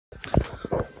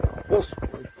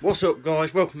What's up,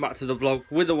 guys? Welcome back to the vlog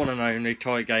with the one and only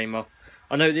Ty Gamer.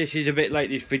 I know this is a bit late,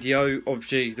 this video.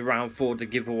 Obviously the round 4, the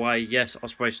giveaway. Yes, I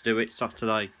was supposed to do it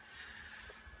Saturday,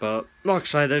 but like I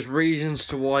say, there's reasons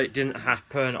to why it didn't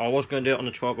happen. I was going to do it on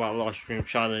the 12-hour live stream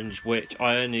challenge, which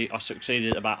I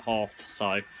succeeded about half,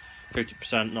 so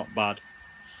 50%, not bad.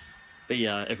 But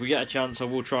yeah, if we get a chance, I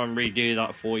will try and redo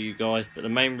that for you guys. But the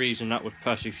main reason that was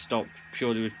personally stopped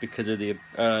purely was because of the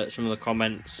some of the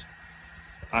comments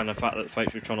and the fact that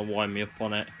folks were trying to wind me up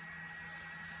on it.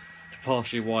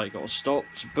 Partially why it got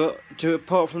stopped. But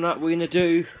apart from that, we're going to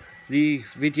do the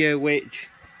video which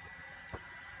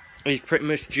is pretty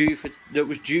much due for, that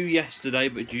was due yesterday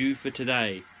but due for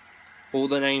today. All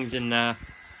the names in there.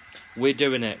 We're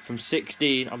doing it from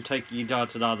 16. I'm taking you down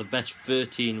to now the best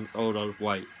 13. Hold on,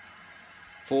 wait.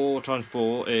 4 times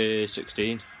 4 is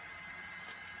 16.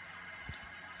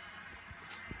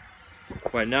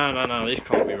 Wait, no, this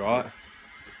can't be right.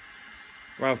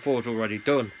 Round 4's already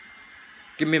done.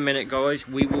 Give me a minute, guys.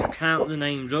 We will count the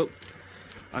names up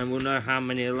and we'll know how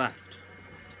many are left.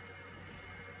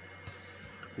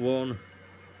 1,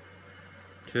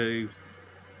 2,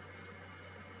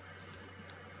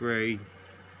 3,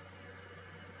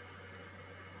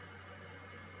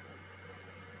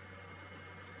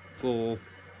 4,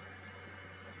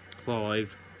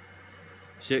 5,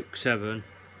 6, 7,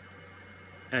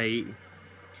 8,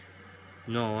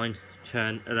 9,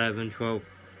 10, 11, 12,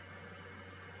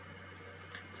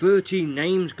 13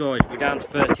 names, guys. We're down to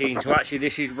 13. So actually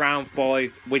this is round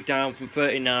 5. We're down from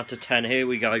 13 now to 10. Here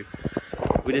we go.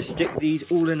 We'll just stick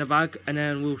these all in a bag and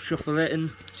then we'll shuffle it and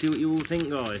see what you all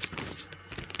think, guys.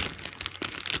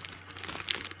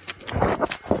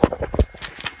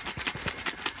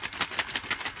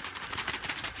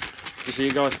 Just so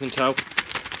you guys can tell.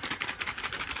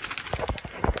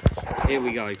 Here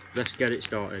we go. Let's get it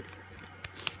started.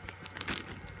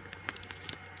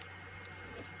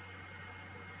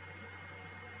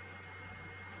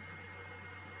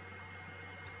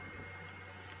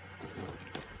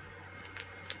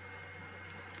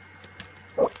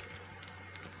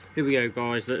 Here we go,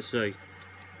 guys, let's see.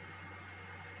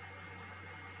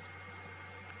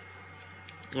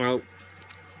 Well,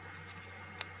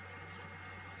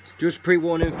 just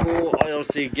pre-warning for, I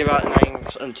obviously give out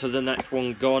names until the next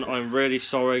one gone. I'm really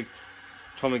sorry,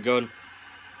 Tommy Gunn.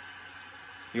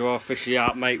 You are officially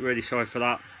out, mate, really sorry for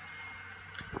that.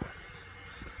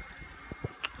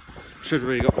 Should have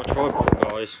really got my tripod,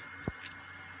 guys,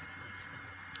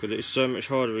 because it's so much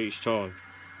harder each time.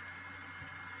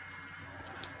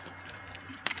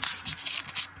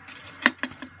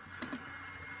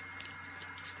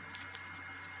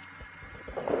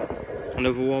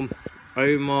 Another one,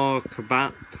 Omar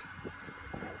Kebab,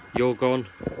 you're gone.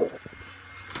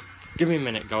 Give me a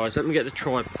minute, guys, let me get the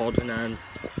tripod and then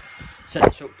set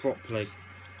this up properly.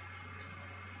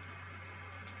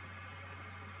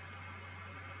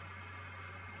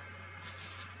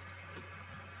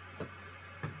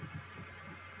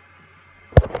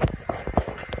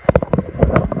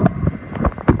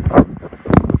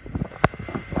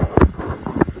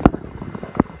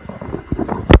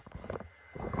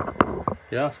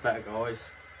 Yeah, that's better, guys.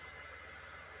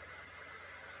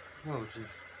 Oh, geez.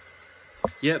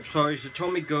 Yep, so it's a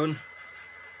Tommy Gunn,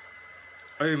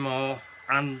 Omar,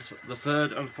 and the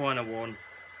third and final one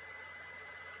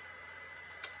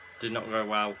did not go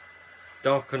well.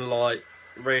 Dark and Light,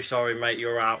 really sorry, mate,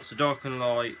 you're out. So Dark and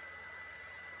Light,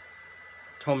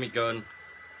 Tommy Gunn,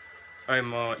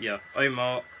 Omar,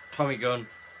 Tommy Gunn,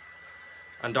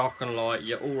 and Dark and Light,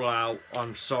 you're all out.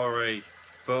 I'm sorry,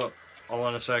 but I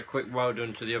want to say a quick well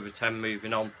done to the other 10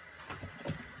 moving on.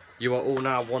 You are all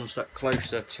now one step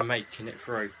closer to making it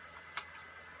through.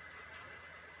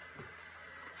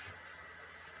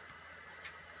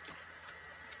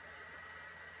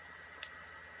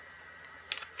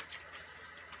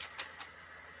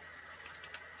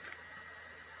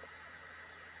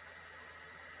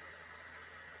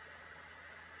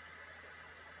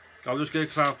 I'm just going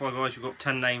to clarify, guys, you've got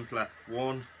 10 names left.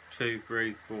 1, 2,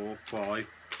 3, 4, 5,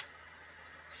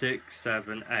 6,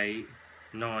 7, 8,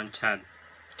 9, 10.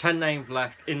 10 names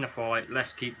left in the fight.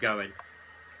 Let's keep going.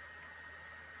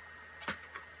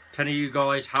 10 of you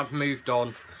guys have moved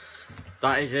on.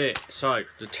 That is it. So,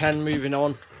 the 10 moving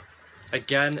on.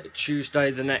 Again,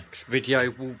 Tuesday, the next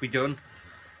video will be done.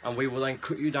 And we will then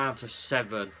cut you down to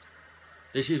 7.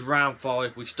 This is round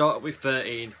 5. We started with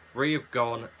 13. 3 have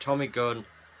gone. Tommy Gunn,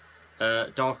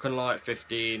 Dark and Light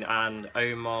 15, and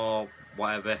Omar,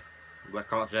 whatever. I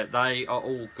can't say it. They are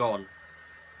all gone.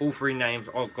 All 3 names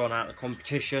are gone out of the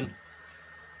competition.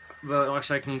 But like I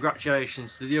say,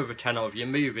 congratulations to the other 10 of you.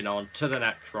 Moving on to the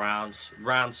next round.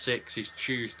 Round 6 is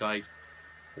Tuesday.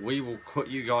 We will cut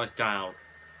you guys down.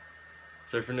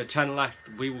 So from the 10 left,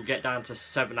 we will get down to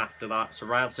 7 after that. So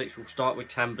round 6 will start with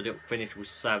 10, but it'll finish with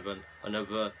 7.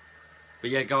 But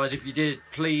yeah, guys, if you did,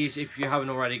 please, if you haven't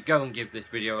already, go and give this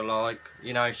video a like.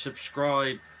 You know,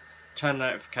 subscribe, turn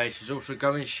notifications. Also,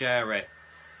 go and share it.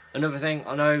 Another thing,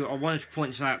 I know I wanted to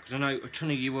point this out because I know a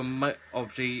ton of you were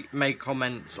obviously made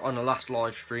comments on the last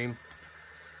live stream.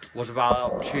 Was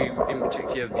about 2 in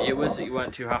particular viewers that you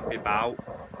weren't too happy about.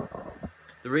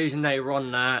 The reason they were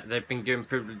on there, they've been given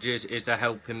privileges, is they're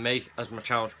helping me as my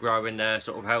channel's growing. They're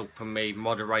sort of helping me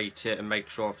moderate it and make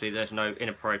sure obviously there's no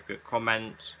inappropriate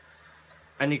comments.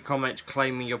 Any comments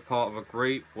claiming you're part of a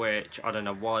group, which I don't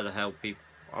know why the hell people,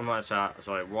 I might say,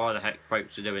 sorry, why the heck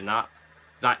folks are doing that.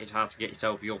 That is how to get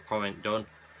yourself your comment done.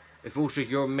 If also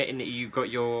you're admitting that you've got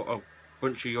a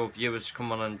bunch of your viewers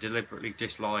come on and deliberately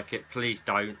dislike it, please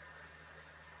don't.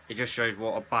 It just shows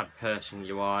what a bad person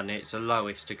you are, and it's the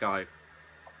lowest to go.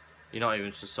 You're not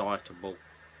even societable.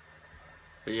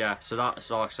 But yeah, so that's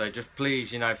like I say, just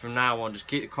please, you know, from now on, just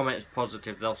keep the comments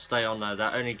positive. They'll stay on there.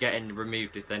 They're only getting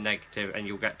removed if they're negative, and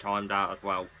you'll get timed out as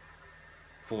well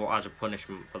as a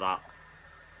punishment for that.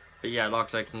 But yeah, like I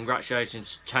say,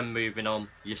 congratulations, 10 moving on.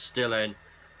 You're still in.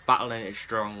 Battling it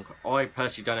strong. I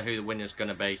personally don't know who the winner's going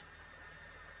to be,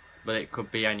 but it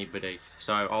could be anybody.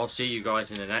 So I'll see you guys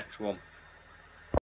in the next one.